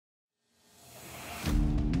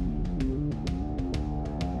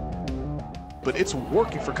but it's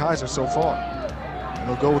working for Keiser so far. And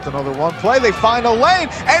they'll go with another one play. They find a lane,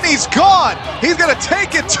 and he's gone. He's going to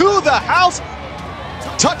take it to the house.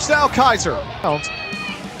 Touchdown, Keiser.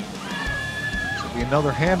 Should be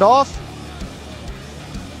another handoff.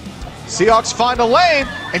 Seahawks find a lane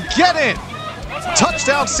and get in.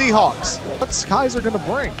 Touchdown, Seahawks. What's Keiser going to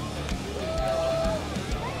bring?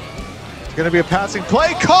 It's going to be a passing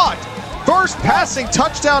play. Caught. First passing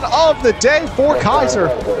touchdown of the day for Keiser.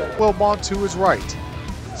 Wilmont to his right.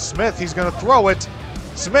 Smith, he's going to throw it.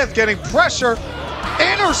 Smith getting pressure.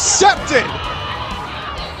 Intercepted.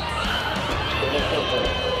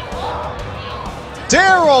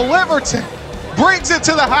 Darrell Liverton brings it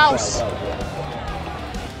to the house.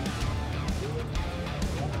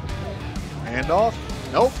 Handoff.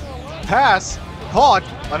 Nope. Pass. Caught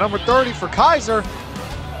by number 30 for Keiser.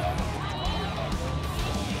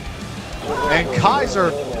 And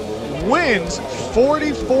Keiser wins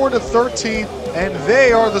 44-13, and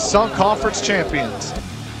they are the Sun Conference champions.